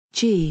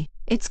Gee,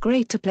 it's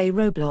great to play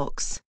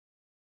Roblox.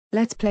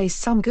 Let's play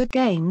some good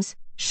games,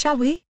 shall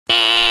we?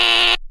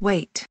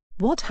 Wait,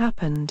 what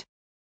happened?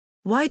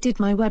 Why did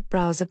my web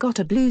browser got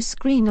a blue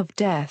screen of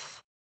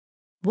death?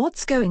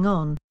 What's going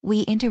on?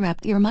 We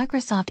interrupt your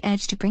Microsoft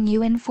Edge to bring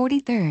you in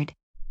 43rd.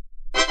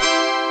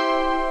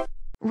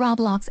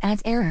 Roblox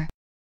adds error.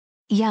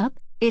 Yup,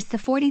 it's the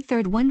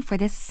 43rd one for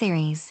this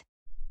series.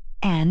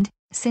 And,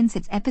 since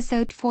it's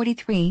episode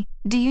 43,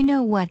 do you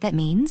know what that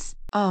means?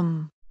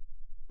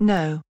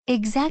 No.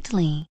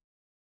 Exactly.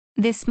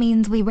 This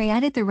means we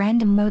re-added the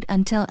random mode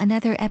until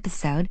another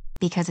episode,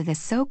 because of the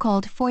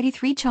so-called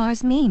 43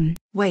 chars meme.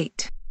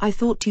 Wait, I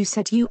thought you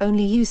said you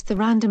only used the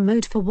random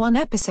mode for one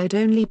episode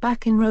only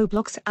back in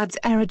Roblox adds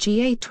error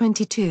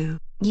GA22.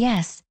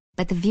 Yes,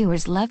 but the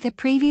viewers loved the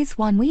previous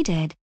one we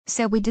did,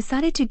 so we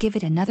decided to give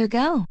it another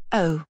go.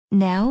 Oh.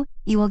 Now,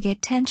 you will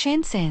get 10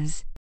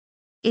 chances.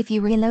 If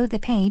you reload the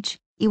page,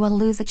 you will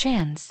lose a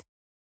chance.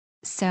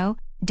 So,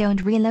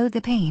 don't reload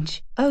the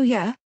page. Oh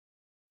yeah?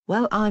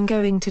 Well, I'm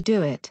going to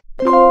do it.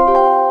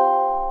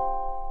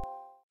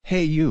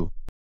 Hey you.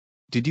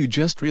 Did you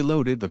just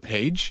reloaded the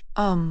page?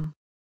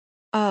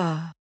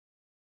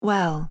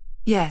 Well,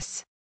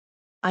 yes.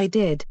 I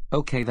did.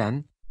 Okay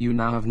then, you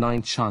now have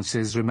 9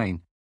 chances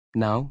remain.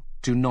 Now,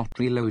 do not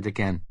reload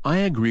again. I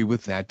agree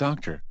with that,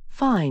 Doctor.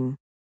 Fine.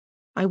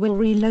 I will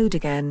reload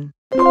again.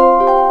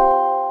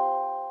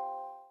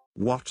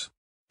 What?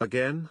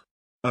 Again?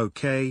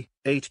 Okay,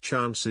 8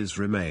 chances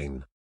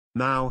remain.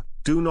 Now,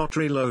 do not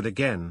reload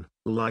again,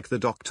 like the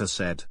doctor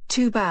said.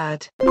 Too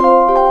bad.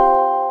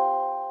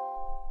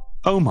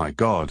 Oh my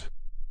god.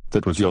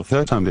 That was your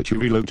third time that you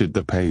reloaded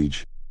the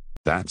page.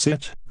 That's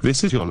it,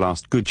 this is your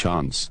last good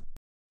chance.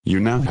 You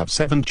now have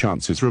 7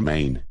 chances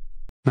remain.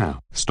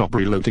 Now, stop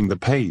reloading the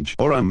page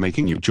or I'm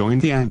making you join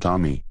the ant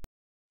army.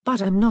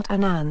 But I'm not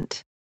an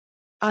ant.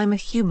 I'm a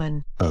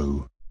human.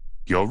 Oh.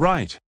 You're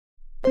right.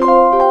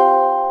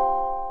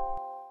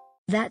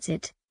 That's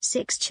it,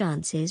 6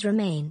 chances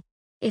remain.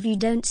 If you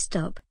don't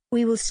stop,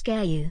 we will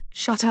scare you.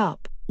 Shut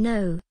up.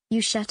 No,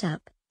 you shut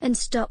up, and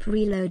stop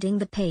reloading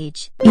the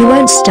page. You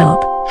won't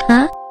stop,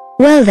 huh?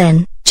 Well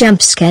then,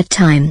 jump scare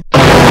time.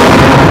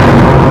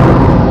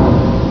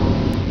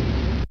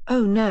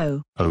 Oh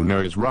no. Oh no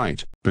is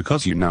right,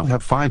 because you now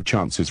have 5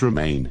 chances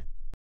remain.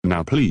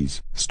 Now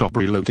please, stop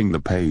reloading the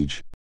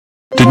page.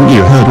 Didn't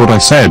you heard what I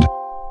said?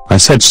 I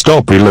said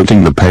stop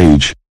reloading the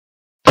page.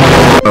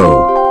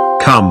 Oh,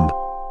 come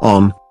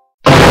on.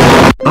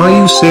 Are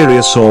you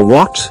serious or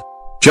what?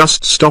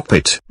 Just stop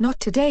it. Not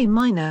today,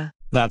 Minor.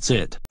 That's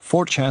it.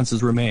 4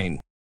 chances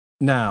remain.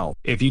 Now,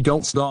 if you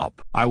don't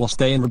stop, I will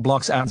stay in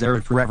Roblox adds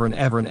error forever and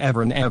ever and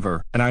ever and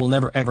ever, and I will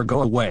never ever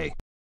go away.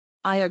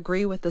 I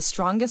agree with the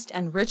strongest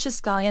and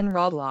richest guy in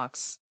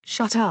Roblox.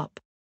 Shut up.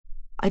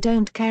 I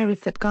don't care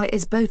if that guy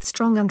is both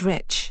strong and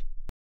rich.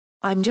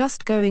 I'm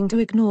just going to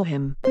ignore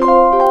him.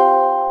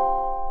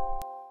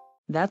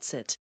 That's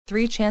it.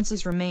 3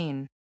 chances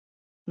remain.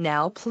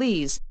 Now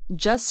please,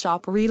 just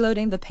stop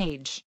reloading the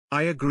page.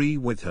 I agree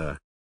with her.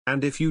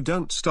 And if you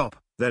don't stop,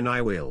 then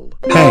I will.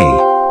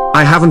 Hey!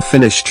 I haven't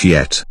finished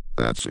yet.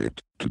 That's it,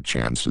 2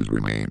 chances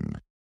remain.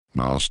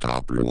 Now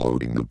stop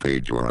reloading the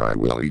page or I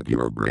will eat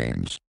your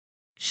brains.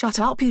 Shut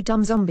up, you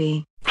dumb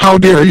zombie. How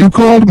dare you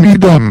call me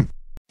dumb?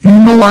 You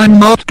know I'm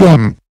not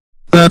dumb.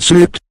 That's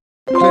it.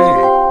 Hey,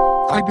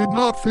 I did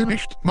not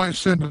finish my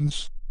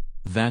sentence.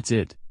 That's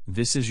it.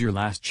 This is your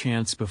last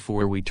chance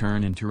before we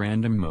turn into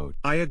random mode.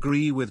 I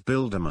agree with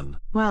Bilderman.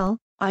 Well,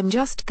 I'm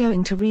just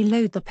going to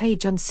reload the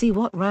page and see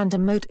what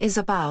random mode is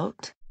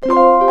about.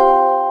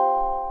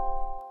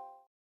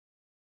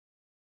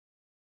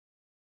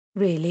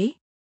 Really?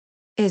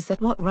 Is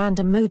that what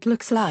random mode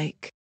looks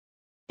like?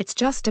 It's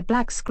just a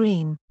black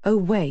screen. Oh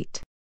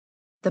wait.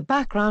 The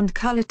background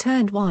color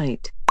turned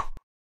white.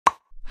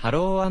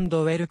 Hello and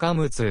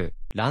welcome to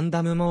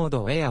Random Mode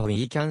where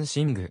we can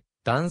sing,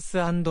 dance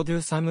and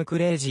do some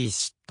crazy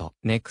shit.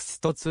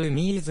 Next to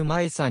me is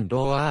my son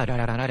Roar.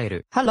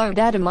 Hello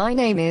Dad, my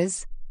name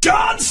is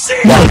John C.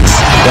 Dun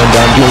dun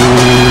dun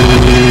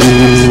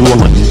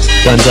woman.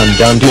 Dun dun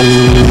dun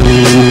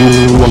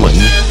dun woman.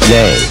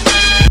 Yay.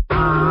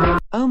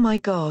 Oh my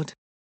god.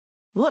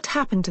 What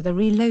happened to the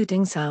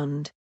reloading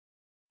sound?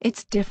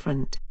 It's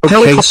different. Okay,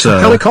 helicopter, sir.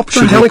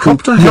 helicopter,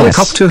 helicopter,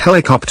 helicopter,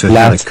 helicopter,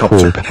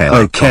 helicopter, helicopter,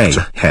 okay,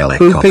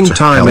 helicopter, pooping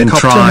time in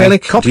try,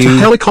 helicopter,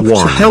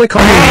 helicopter,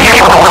 helicopter,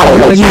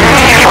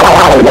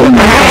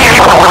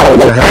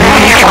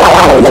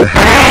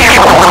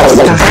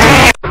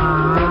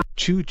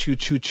 Choo choo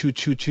choo choo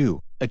choo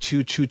choo, a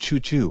choo choo choo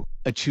choo,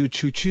 a choo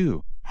choo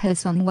choo.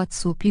 Helson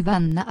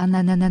Watsupivanna.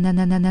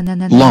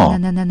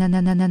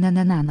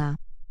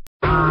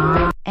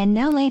 And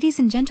now, ladies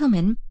and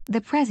gentlemen, the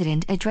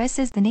president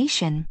addresses the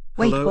nation.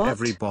 Hello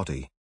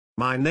everybody.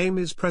 My name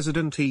is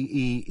President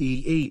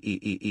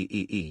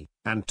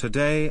And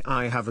today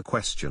I have a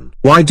question.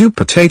 Why do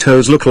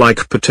potatoes look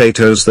like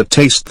potatoes that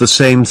taste the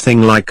same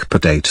thing like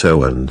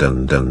potato and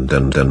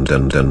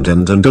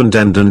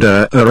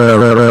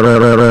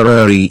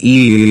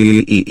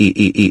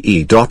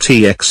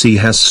 .exe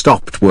has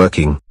stopped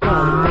working?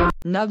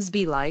 Nubs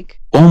be like.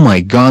 Oh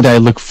my god, I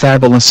look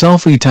fabulous,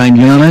 selfie time.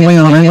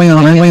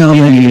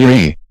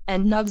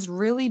 And Nubs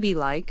really be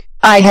like.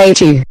 I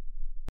hate you.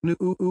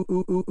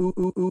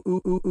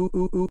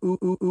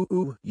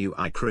 You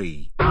I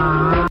cree.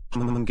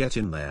 Get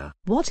in there.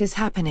 What is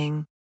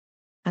happening?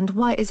 And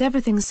why is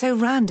everything so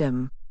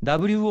random?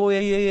 W-O-A-H.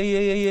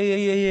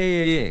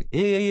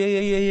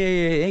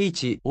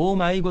 Oh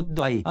my god,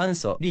 I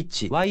answer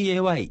rich.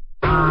 Y-A-Y.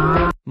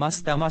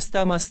 Master.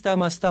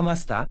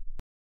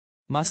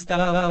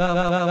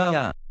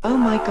 Oh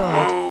my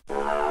god.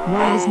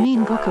 Why is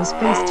Mean Goku's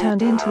face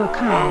turned into a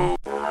cow?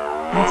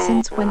 And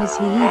since when is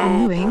he even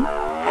mooing?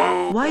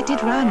 Why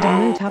did random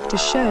mood have to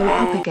show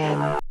up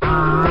again?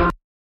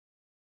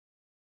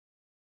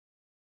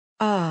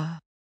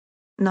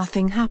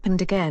 Nothing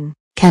happened again.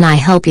 Can I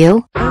help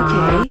you?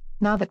 Okay,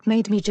 now that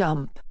made me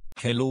jump.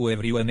 Hello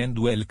everyone and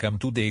welcome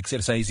to the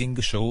exercising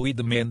show with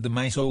me and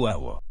my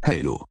Wow.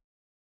 Hello.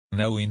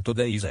 Now in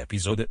today's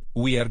episode,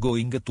 we are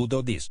going to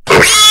do this.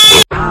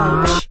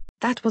 Ouch,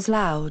 that was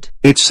loud.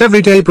 It's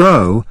everyday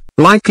bro,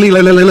 likely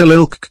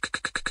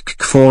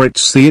for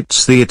it's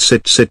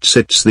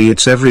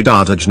every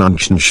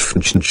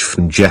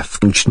Jeff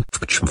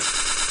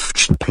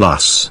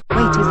plus.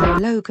 Wait, is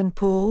that Logan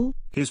Paul?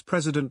 His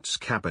president's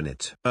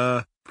cabinet.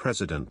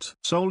 President.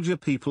 Soldier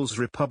People's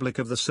Republic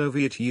of the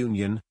Soviet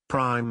Union,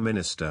 Prime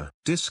Minister.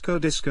 Disco.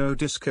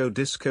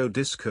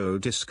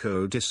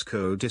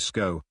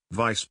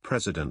 Vice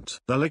President.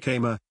 The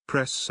Likama,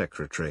 Press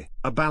Secretary.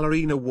 A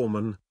ballerina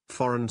woman,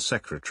 Foreign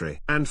Secretary.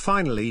 And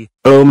finally,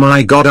 oh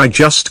my god, I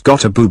just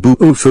got a boo-boo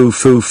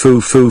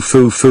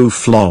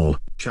flol.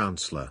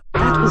 Chancellor.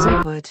 That was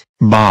awkward.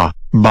 Bah,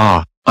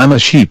 I'm a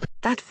sheep.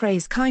 That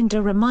phrase kinda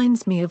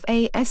reminds me of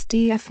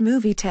ASDF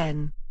movie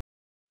 10.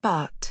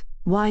 But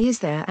why is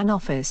there an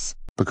office?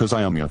 Because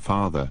I am your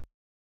father.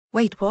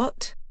 Wait,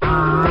 what?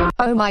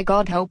 Oh my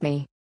god, help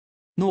me.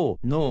 No.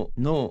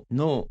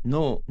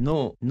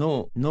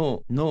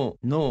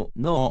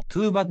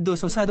 Too bad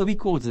so sad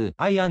because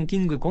I am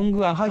King Kong.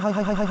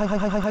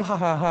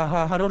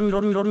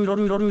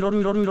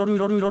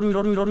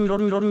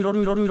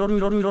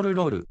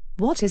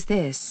 What is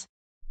this?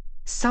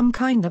 Some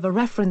kind of a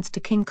reference to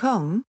King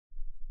Kong?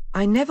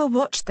 I never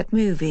watched that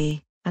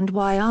movie, and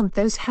why aren't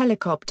those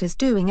helicopters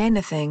doing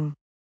anything?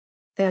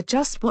 They're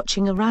just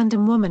watching a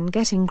random woman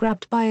getting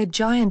grabbed by a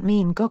giant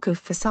Mean Goku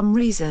for some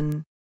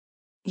reason.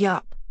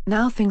 Yup,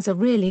 now things are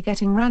really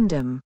getting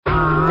random.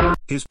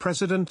 His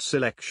president's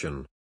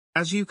election.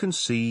 As you can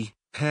see,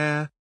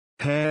 hair.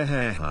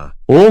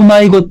 Oh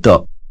my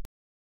god.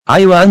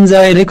 I won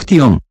the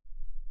election.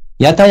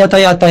 Yata.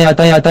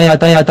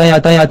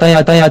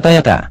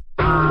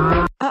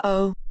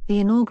 Uh-oh, the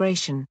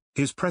inauguration.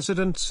 His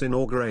president's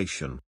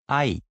inauguration.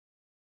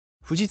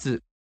 Fujitsu.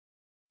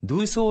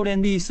 Do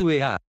solemnly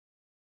swear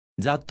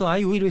that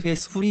I will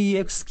faithfully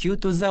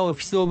execute the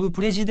office of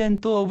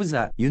President of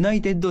the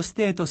United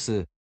States,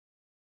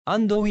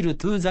 and will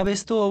to the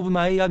best of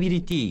my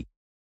ability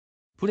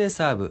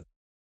preserve,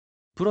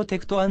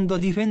 protect and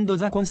defend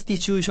the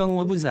Constitution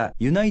of the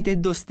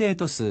United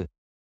States.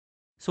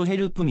 So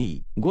help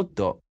me,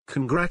 God.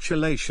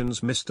 Congratulations,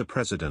 Mr.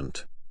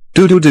 President.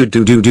 You.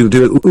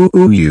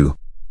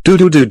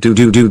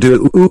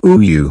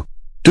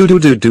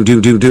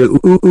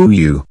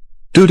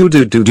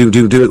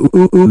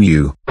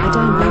 You. I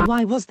don't know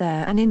why was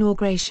there an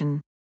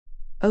inauguration.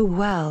 Oh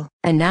well.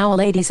 And now,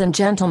 ladies and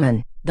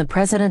gentlemen, the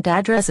president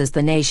addresses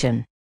the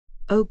nation.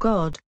 Oh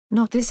god,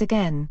 not this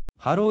again.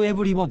 Hello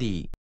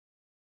everybody.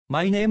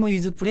 My name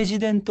is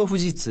President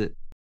Fujitsu.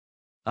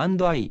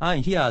 And I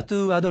am here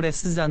to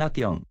address the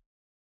nation.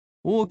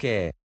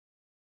 Okay.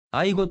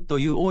 I got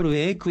you all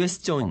a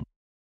question.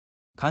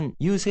 Can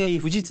you say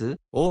Fujitsu?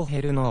 Oh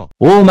hell no.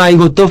 Oh my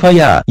god,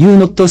 fire. You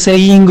not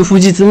saying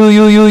Fujitsu.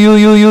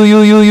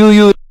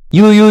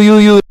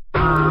 You.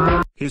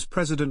 His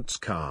president's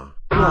car.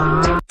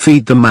 What?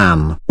 Feed the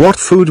man. What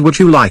food would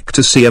you like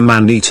to see a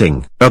man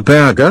eating? A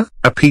burger,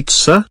 a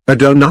pizza, a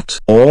donut,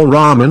 or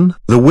ramen?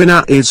 The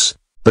winner is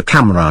the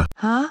camera.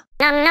 Huh?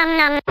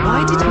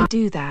 Why did he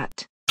do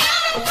that?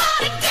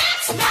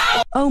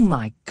 Oh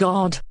my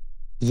god.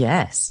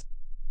 Yes.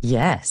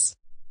 Use.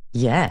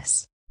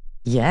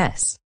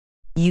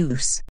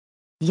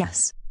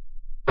 Yes.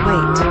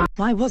 Wait,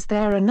 why was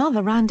there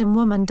another random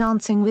woman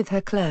dancing with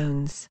her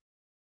clones?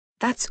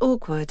 That's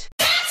awkward.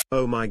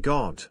 Oh my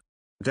god.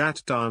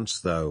 That dance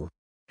though.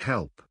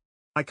 Help.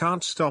 I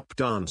can't stop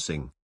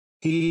dancing.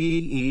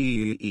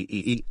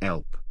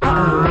 Help.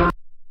 Uh-oh.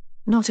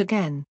 Not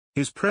again.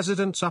 His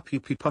president's up.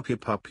 What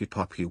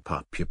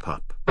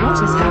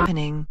is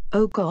happening?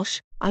 Oh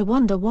gosh, I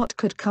wonder what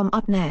could come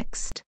up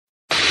next.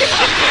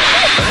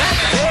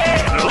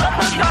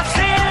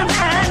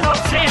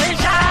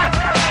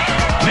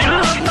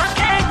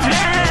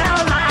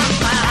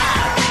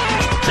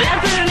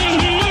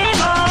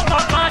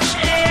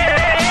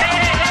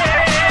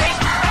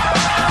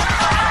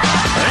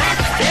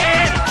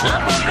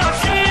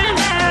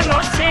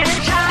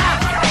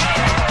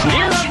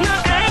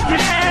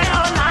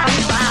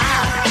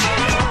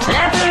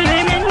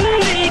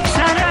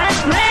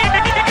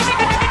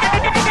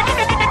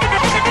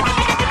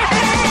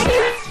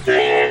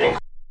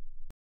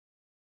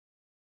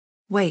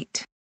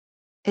 Wait.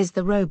 Is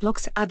the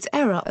Roblox ads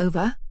error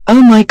over?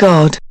 Oh my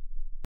god.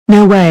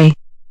 No way.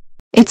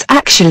 It's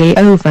actually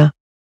over.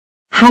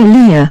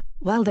 Hallelujah.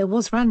 Well, there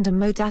was random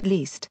mode at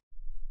least.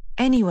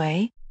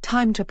 Anyway,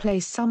 time to play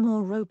some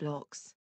more Roblox.